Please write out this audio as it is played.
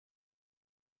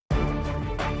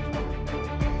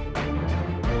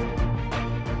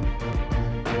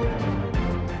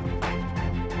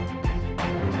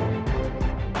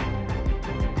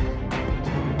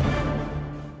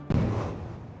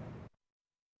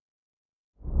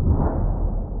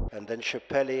and then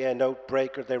Chapelier and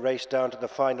Outbreaker, they race down to the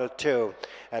final two.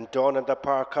 And Dawn in the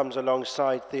Park comes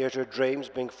alongside Theatre Dreams,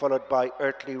 being followed by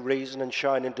Earthly Reason and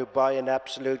Shine in Dubai and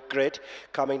Absolute Grit.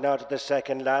 Coming now to the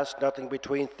second last, nothing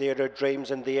between Theatre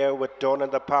Dreams in the air with Dawn in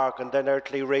the Park and then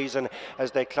Earthly Reason as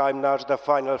they climb now to the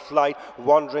final flight,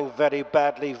 wandering very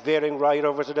badly, veering right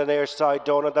over to the near side.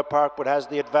 Dawn in the Park but has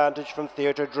the advantage from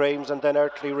Theatre Dreams, and then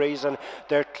Earthly Reason.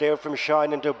 They're clear from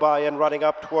Shine in Dubai and running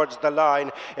up towards the line.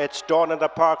 It's Dawn in the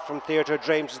Park from Theatre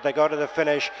Dreams as they go to the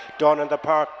finish. Dawn in the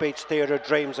Park beats Theatre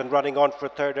Dreams, and running on for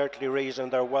third, Earthly Reason.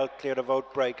 They're well cleared of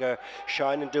Outbreaker,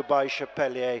 Shine in Dubai,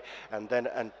 Chapelier, and then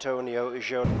Antonio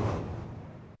Joe.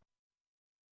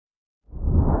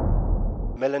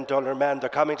 $1 Million Man, they're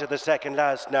coming to the second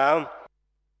last now.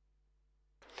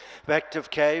 Vective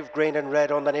Cave, green and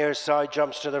red on the near side,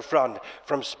 jumps to the front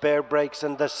from Spare Brakes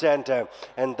in the centre,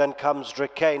 and then comes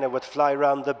Dracana with Fly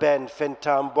Round the Bend,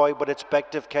 Fintown Boy, but it's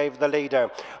Vective Cave the leader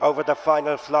over the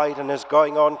final flight and is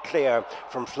going on clear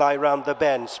from Fly Round the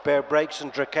Bend. Spare Brakes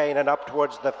and Dracana and up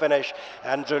towards the finish.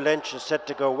 Andrew Lynch is set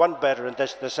to go one better in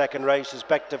this, the second race, as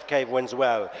Vective Cave wins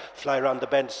well. Fly Round the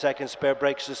Bend second, Spare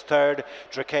Brakes is third,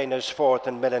 Dracana is fourth,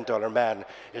 and $1 Million Man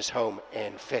is home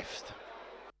in fifth.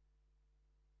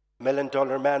 $1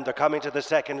 Million Man, they're coming to the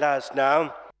second last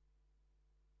now.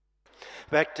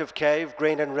 Vective Cave,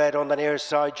 green and red on the near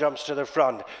side, jumps to the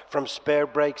front from Spare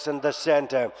Brakes in the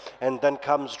centre, and then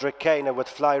comes Dracana with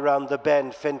Fly Round the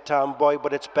Bend, Fintown Boy,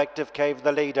 but it's Vective Cave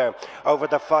the leader over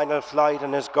the final flight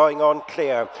and is going on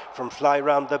clear from Fly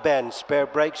Round the Bend. Spare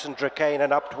Brakes and Dracana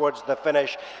and up towards the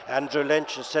finish. Andrew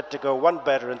Lynch is set to go one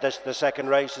better in this, the second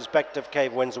race, as Vective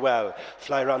Cave wins well.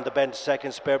 Fly Round the Bend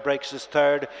second, Spare Brakes is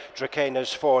third, Dracana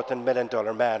is fourth, and $1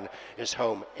 Million Man is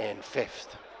home in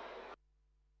fifth.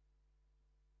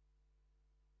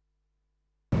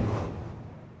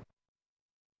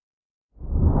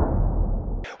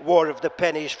 War of the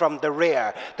Pennies from the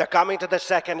rear. They're coming to the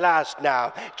second last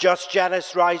now. Just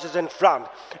Janice rises in front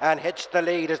and hits the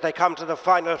lead as they come to the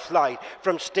final flight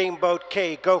from Steamboat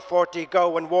Key. Go 40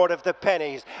 Go and War of the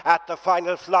Pennies at the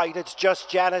final flight. It's Just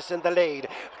Janice in the lead,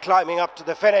 climbing up to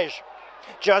the finish.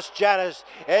 Just Janice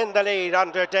in the lead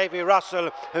under Davy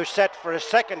Russell, who's set for a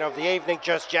second of the evening.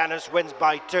 Just Janice wins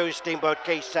by 2. Steamboat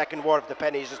Key second, War of the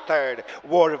Pennies is third.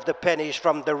 War of the Pennies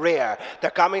from the rear.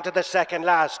 They're coming to the second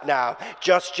last now.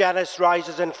 Just Janice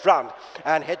rises in front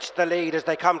and hits the lead as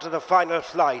they come to the final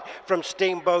flight from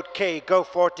Steamboat Key. Go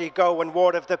 40 Go and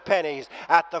War of the Pennies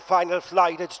at the final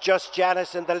flight. It's Just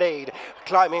Janice in the lead,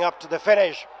 climbing up to the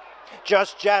finish.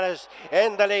 Just Janice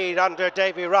in the lead under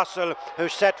Davy Russell,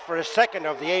 who's set for a second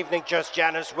of the evening. Just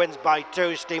Janice wins by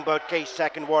 2. Steamboat Key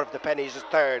second, War of the Pennies is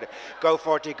third. Go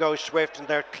 40 Go Swift, and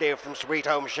they're clear from Sweet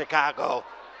Home Chicago.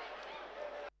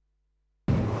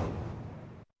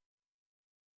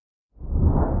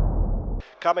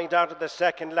 Coming down to the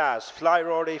second last, Fly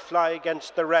Rory Fly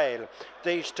against the rail.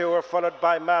 These two are followed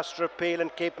by Master Appeal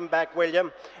and Keeping Back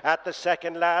William. At the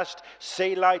second last,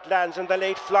 Sea Light lands in the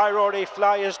lead. Fly Rory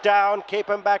Fly is down.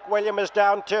 Keeping Back William is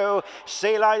down too.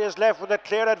 Sea Light is left with a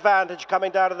clear advantage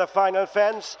coming down to the final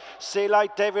fence. Sea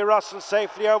Light, Davy Russell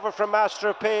safely over from Master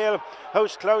Appeal,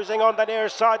 who's closing on the near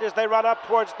side as they run up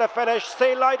towards the finish.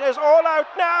 Sea Light is all out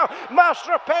now.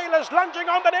 Master Appeal is lunging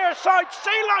on the near side.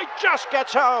 Sea Light just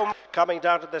gets home. Coming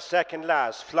down to the second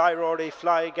last, Fly Rory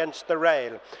Fly against the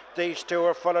rail. These two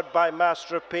are followed by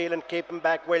Master Appeal and Keeping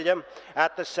Back William.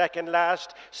 At the second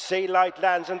last, Sea Light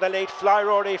lands in the lead. Fly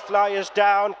Rory Fly is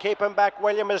down. Keeping Back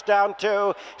William is down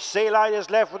too. Sea Light is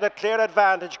left with a clear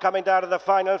advantage coming down to the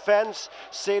final fence.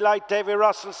 Sea Light, Davy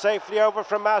Russell safely over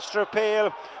from Master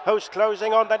Appeal, who's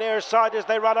closing on the near side as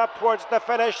they run up towards the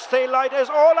finish. Sea Light is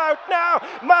all out now.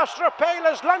 Master Appeal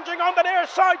is lunging on the near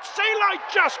side. Sea Light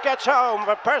just gets home.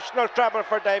 A personal treble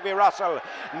for Davy Russell.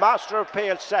 Master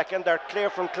Appeal second. They're clear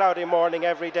from Cloudy Morning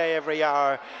every day, every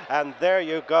hour. And there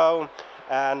you go.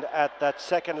 And at that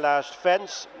second last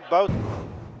fence, both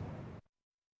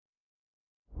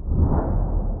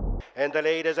in the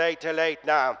lead is 8 till 8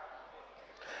 now.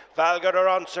 Valgor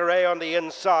Ronsoray on the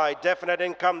inside, Definite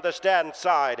Income the stand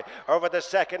side. Over the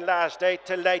second last, 8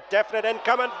 till 8, Definite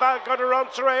Income and Valgor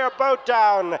Ronsoray are both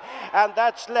down. And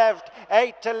that's left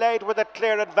 8 till 8 with a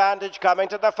clear advantage coming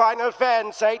to the final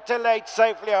fence. 8 till 8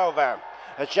 safely over.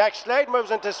 As Jack Slade moves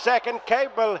into second,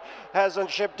 Cable has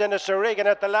unshipped Dennis O'Regan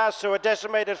at the last, so a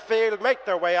decimated field make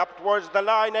their way up towards the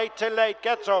line. 8 till 8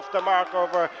 gets off the mark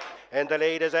over. In the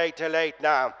lead is 8 till 8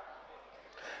 now.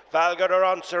 Valgador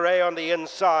on Saray on the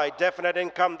inside. Definite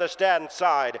Income the stand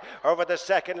side. Over the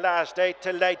second last, 8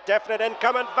 to late. Definite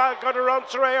Income and Valgador on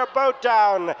Saray are both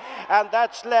down. And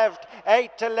that's left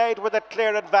 8 to late with a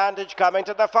clear advantage coming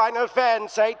to the final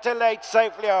fence. 8 to late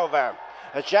safely over.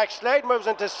 As Jack Slade moves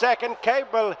into second,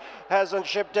 Cable has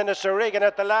unshipped Dennis O'Regan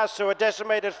at the last, so a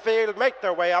decimated field make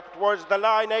their way up towards the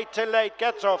line. 8 to late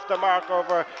gets off the mark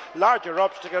over larger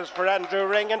obstacles for Andrew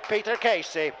Ring and Peter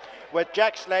Casey, with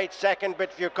Jack Slade second,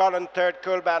 Bitview Collin third,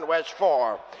 Coolban West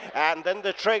 4. And then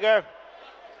the trigger.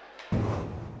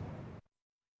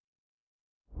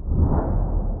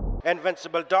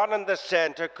 Invincible Dawn in the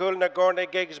centre,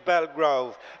 Coolnagorny Giggs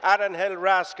Belgrove. Arran Hill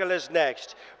Rascal is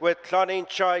next, with Cloneen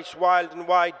Choice, Wild and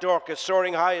Wide Dorcas.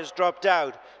 Soaring High has dropped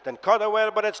out. Then Cutherwell,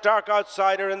 but it's Dark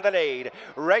Outsider in the lead.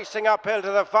 Racing uphill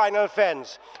to the final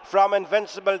fence. From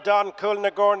Invincible Dawn,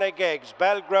 Coolnagorny Giggs,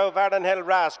 Belgrove, Arran Hill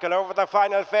Rascal. Over the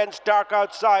final fence, Dark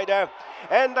Outsider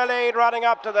in the lead, running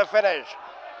up to the finish.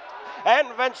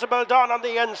 Invincible Dawn on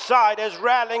the inside is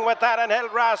rallying with Arran Hill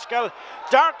Rascal.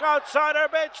 Dark Outsider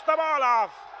beats them all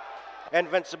off.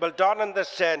 Invincible Dawn in the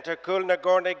centre,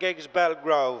 Coolnagorny Giggs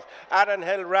Belgrove. Arran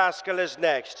Hill Rascal is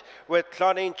next, with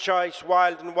Cloneen Choice,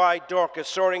 Wild and Wide Dorcas.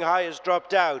 Soaring High has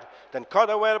dropped out. Then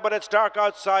Cutherwell, but it's Dark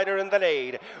Outsider in the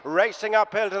lead. Racing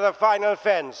uphill to the final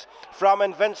fence. From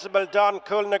Invincible Dawn,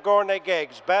 Coolnagorny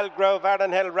Giggs, Belgrove,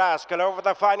 Arran Hill Rascal. Over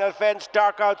the final fence,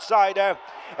 Dark Outsider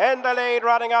in the lead,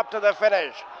 running up to the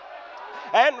finish.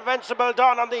 Invincible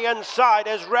Dawn on the inside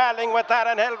is rallying with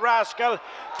Arran Hill Rascal.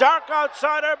 Dark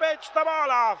Outsider beats them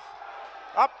all off.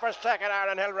 Up for second,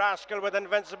 Arran Hill Rascal, with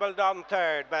Invincible Dawn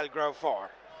third, Belgrove 4.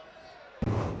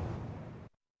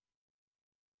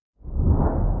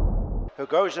 Who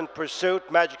goes in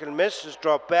pursuit, Magical Miss has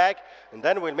dropped back, and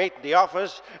then we'll meet in the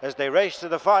office as they race to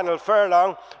the final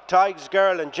furlong. Tig's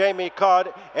Girl and Jamie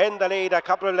Codd in the lead, a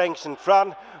couple of lengths in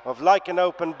front of Like an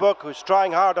Open Book, who's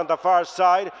trying hard on the far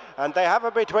side, and they have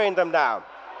it between them now.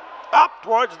 Up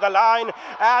towards the line,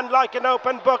 and Like an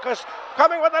Open Book is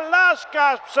coming with a last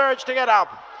gasp surge to get up.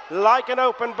 Like an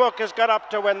Open Book has got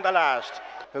up to win the last.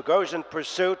 Who goes in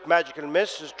pursuit, Magical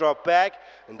Miss has dropped back,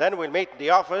 and then we'll meet in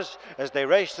the office as they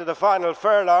race to the final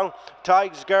furlong.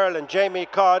 Tig's Girl and Jamie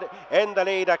Codd in the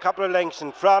lead, a couple of lengths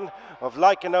in front of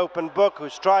Like an Open Book,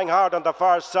 who's trying hard on the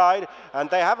far side, and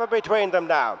they have it between them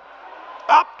now.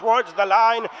 Up towards the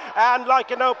line, and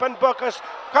Like an Open Book is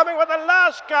coming with a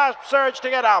last gasp surge to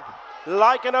get up.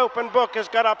 Like an Open Book has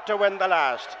got up to win the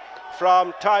last.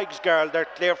 From Tig's Girl, they're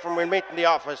clear from we'll meet in the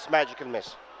office, Magical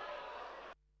Miss.